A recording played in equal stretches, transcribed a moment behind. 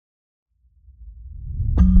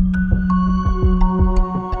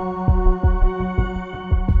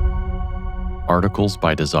Articles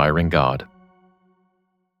by Desiring God.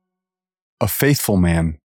 A Faithful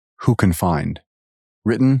Man Who Can Find.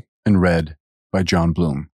 Written and read by John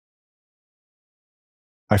Bloom.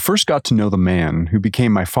 I first got to know the man who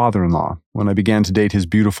became my father-in-law when I began to date his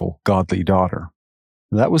beautiful, godly daughter.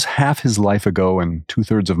 That was half his life ago and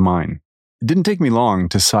 2/3 of mine. It didn't take me long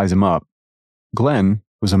to size him up. Glenn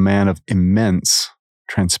was a man of immense,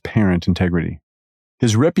 transparent integrity.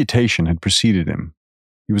 His reputation had preceded him.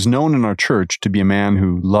 He was known in our church to be a man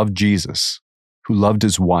who loved Jesus, who loved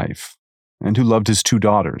his wife, and who loved his 2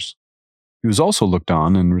 daughters. He was also looked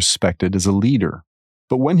on and respected as a leader.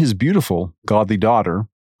 But when his beautiful, godly daughter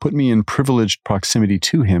put me in privileged proximity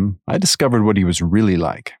to him, I discovered what he was really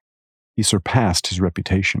like. He surpassed his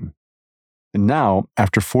reputation. And now,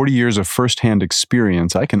 after 40 years of first-hand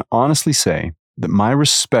experience, I can honestly say that my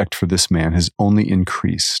respect for this man has only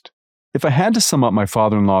increased. If I had to sum up my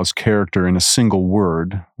father-in-law's character in a single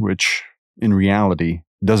word, which, in reality,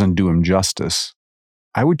 doesn't do him justice,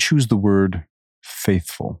 I would choose the word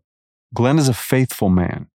faithful. Glenn is a faithful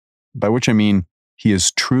man, by which I mean he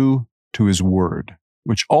is true to his word,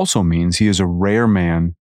 which also means he is a rare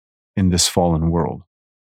man in this fallen world.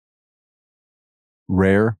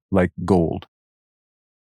 Rare like gold.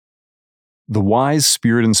 The wise,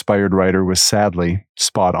 spirit-inspired writer was sadly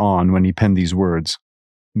spot on when he penned these words.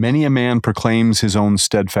 Many a man proclaims his own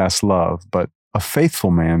steadfast love, but a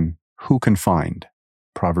faithful man who can find?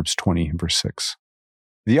 Proverbs 20, verse 6.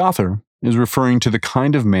 The author is referring to the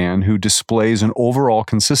kind of man who displays an overall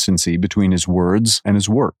consistency between his words and his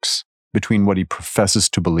works, between what he professes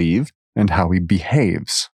to believe and how he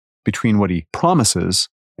behaves, between what he promises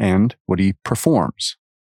and what he performs.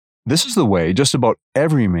 This is the way just about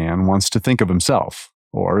every man wants to think of himself,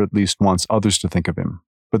 or at least wants others to think of him.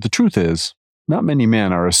 But the truth is, not many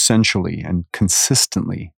men are essentially and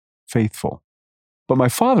consistently faithful. But my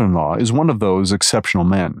father-in-law is one of those exceptional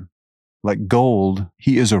men. Like gold,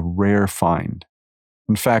 he is a rare find.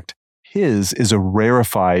 In fact, his is a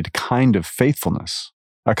rarefied kind of faithfulness,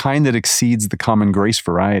 a kind that exceeds the common grace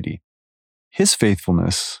variety. His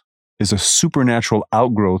faithfulness is a supernatural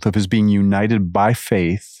outgrowth of his being united by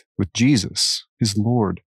faith with Jesus, his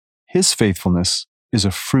Lord. His faithfulness is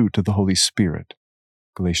a fruit of the Holy Spirit.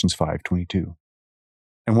 Galatians 5:22.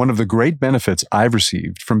 And one of the great benefits I've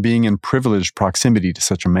received from being in privileged proximity to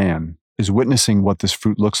such a man is witnessing what this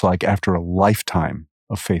fruit looks like after a lifetime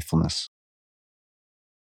of faithfulness.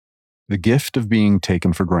 The gift of being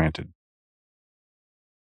taken for granted.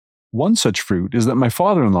 One such fruit is that my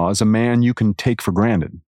father-in-law is a man you can take for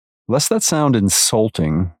granted. Lest that sound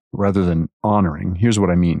insulting rather than honoring, here's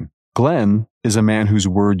what I mean. Glenn is a man whose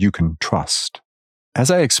word you can trust.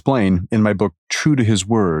 As I explain in my book, True to His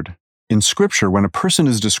Word, in Scripture, when a person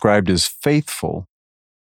is described as faithful,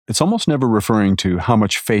 it's almost never referring to how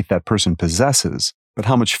much faith that person possesses, but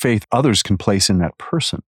how much faith others can place in that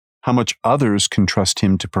person, how much others can trust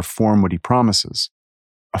him to perform what he promises.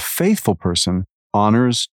 A faithful person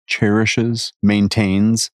honors, cherishes,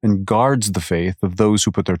 maintains, and guards the faith of those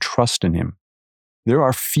who put their trust in him. There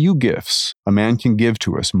are few gifts a man can give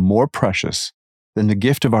to us more precious than the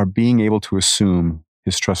gift of our being able to assume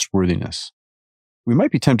his trustworthiness. We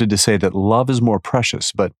might be tempted to say that love is more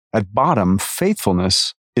precious, but at bottom,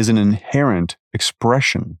 faithfulness is an inherent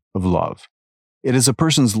expression of love. It is a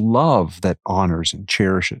person's love that honors and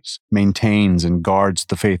cherishes, maintains and guards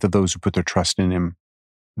the faith of those who put their trust in him.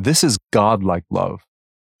 This is God-like love,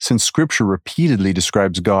 since Scripture repeatedly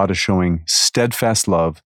describes God as showing steadfast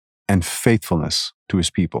love and faithfulness to his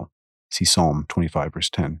people. See Psalm 25, verse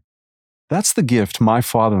 10. That's the gift my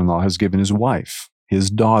father-in-law has given his wife, his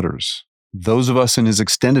daughters, those of us in his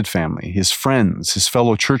extended family, his friends, his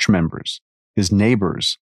fellow church members, his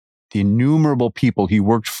neighbors, the innumerable people he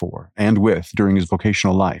worked for and with during his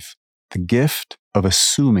vocational life. The gift of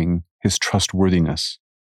assuming his trustworthiness.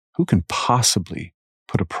 Who can possibly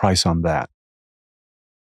put a price on that?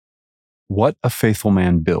 What a faithful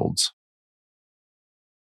man builds.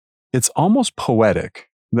 It's almost poetic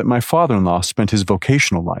that my father-in-law spent his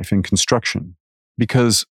vocational life in construction,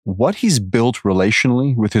 because what he's built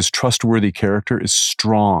relationally with his trustworthy character is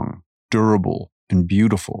strong, durable, and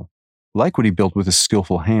beautiful, like what he built with his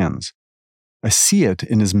skillful hands. I see it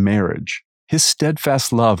in his marriage. His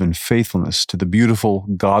steadfast love and faithfulness to the beautiful,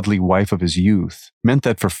 godly wife of his youth meant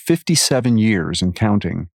that for 57 years and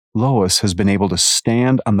counting, Lois has been able to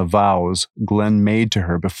stand on the vows Glenn made to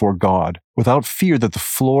her before God without fear that the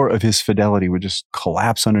floor of his fidelity would just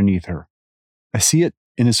collapse underneath her. I see it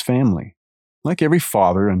in his family. Like every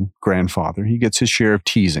father and grandfather, he gets his share of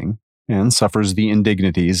teasing and suffers the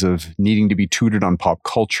indignities of needing to be tutored on pop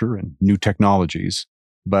culture and new technologies.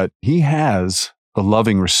 But he has the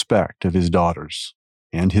loving respect of his daughters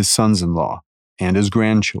and his sons-in-law and his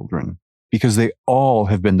grandchildren, because they all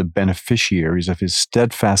have been the beneficiaries of his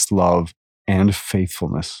steadfast love and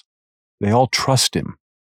faithfulness. They all trust him.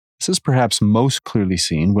 This is perhaps most clearly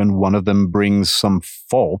seen when one of them brings some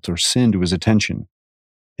fault or sin to his attention.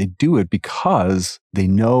 They do it because they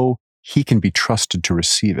know he can be trusted to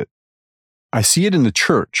receive it. I see it in the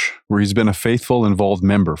church, where he's been a faithful, involved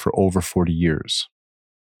member for over 40 years.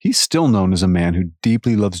 He's still known as a man who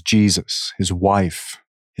deeply loves Jesus, his wife,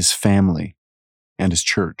 his family, and his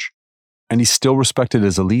church. And he's still respected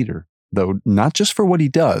as a leader, though not just for what he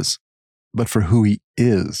does, but for who he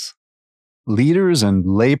is. Leaders and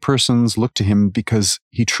laypersons look to him because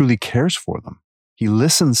he truly cares for them. He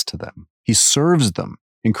listens to them. He serves them,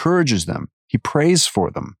 encourages them. He prays for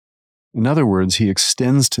them. In other words, he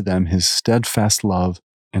extends to them his steadfast love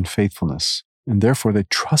and faithfulness, and therefore they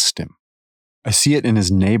trust him. I see it in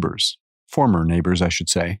his neighbors, former neighbors, I should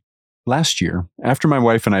say. Last year, after my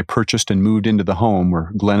wife and I purchased and moved into the home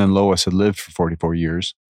where Glenn and Lois had lived for 44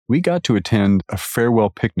 years, we got to attend a farewell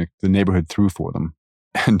picnic the neighborhood threw for them.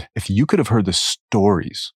 And if you could have heard the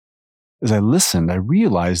stories, as I listened, I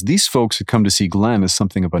realized these folks had come to see Glenn as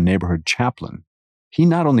something of a neighborhood chaplain. He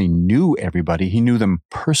not only knew everybody, he knew them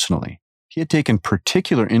personally. He had taken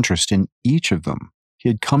particular interest in each of them. He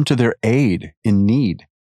had come to their aid in need.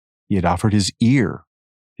 He had offered his ear,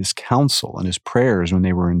 his counsel, and his prayers when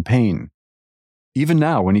they were in pain. Even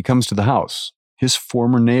now, when he comes to the house, his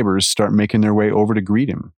former neighbors start making their way over to greet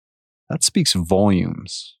him. That speaks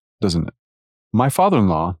volumes, doesn't it? My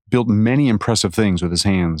father-in-law built many impressive things with his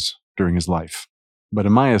hands during his life. But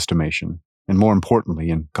in my estimation, and more importantly,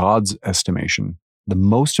 in God's estimation, the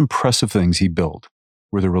most impressive things he built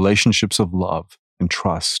were the relationships of love and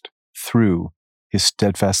trust through his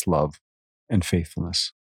steadfast love and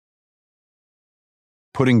faithfulness.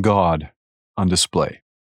 Putting God on display.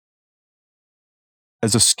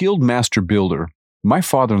 As a skilled master builder, my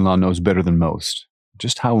father-in-law knows better than most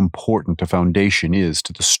just how important a foundation is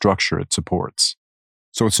to the structure it supports.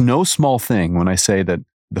 So it's no small thing when I say that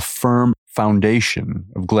the firm foundation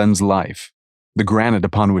of Glenn's life, the granite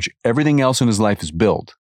upon which everything else in his life is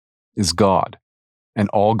built, is God, and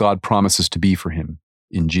all God promises to be for him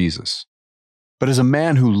in Jesus. But as a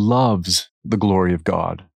man who loves the glory of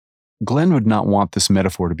God, Glenn would not want this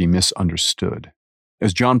metaphor to be misunderstood.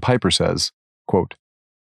 As John Piper says, quote,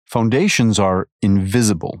 "Foundations are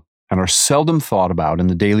invisible and are seldom thought about in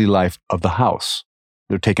the daily life of the house.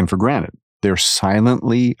 They're taken for granted. They're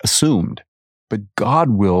silently assumed. But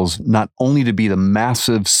God wills not only to be the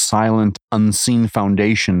massive, silent, unseen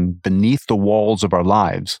foundation beneath the walls of our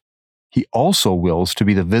lives, he also wills to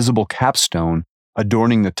be the visible capstone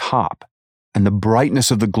adorning the top and the brightness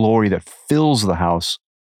of the glory that fills the house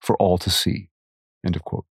for all to see." End of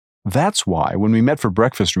quote. That's why when we met for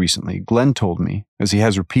breakfast recently, Glenn told me, as he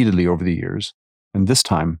has repeatedly over the years, and this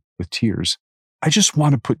time with tears, "I just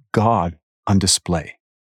want to put God on display."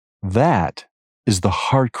 That is the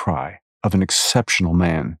heart cry of an exceptional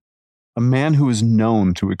man, a man who is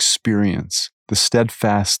known to experience the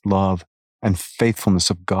steadfast love and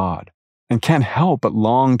faithfulness of God, and can't help but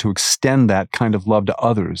long to extend that kind of love to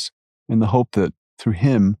others in the hope that through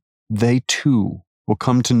him, they too will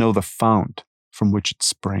come to know the fount from which it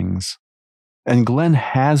springs. And Glenn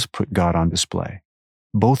has put God on display,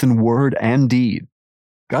 both in word and deed.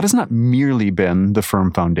 God has not merely been the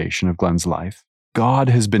firm foundation of Glenn's life. God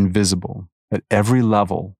has been visible at every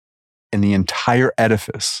level in the entire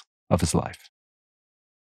edifice of his life.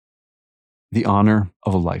 The honor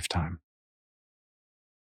of a lifetime.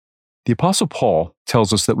 The Apostle Paul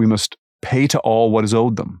tells us that we must pay to all what is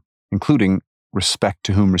owed them, including respect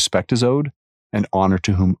to whom respect is owed and honor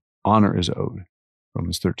to whom honor is owed.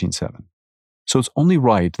 Romans 13:7. So it's only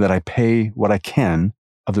right that I pay what I can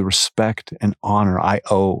of the respect and honor I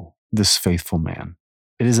owe this faithful man.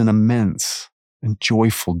 It is an immense and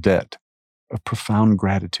joyful debt of profound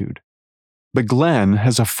gratitude. But Glenn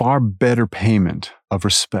has a far better payment of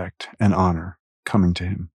respect and honor coming to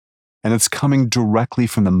him. And it's coming directly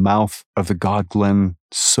from the mouth of the God Glenn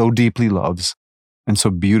so deeply loves and so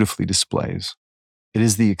beautifully displays. It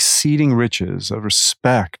is the exceeding riches of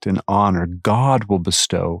respect and honor God will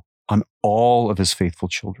bestow on all of his faithful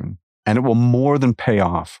children, and it will more than pay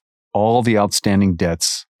off all the outstanding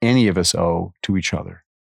debts any of us owe to each other.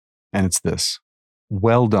 And it's this: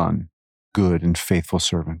 "Well done, good and faithful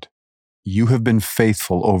servant. You have been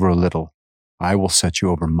faithful over a little. I will set you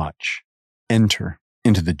over much. Enter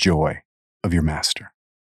into the joy of your master."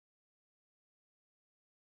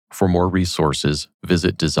 For more resources,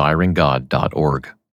 visit desiringgod.org.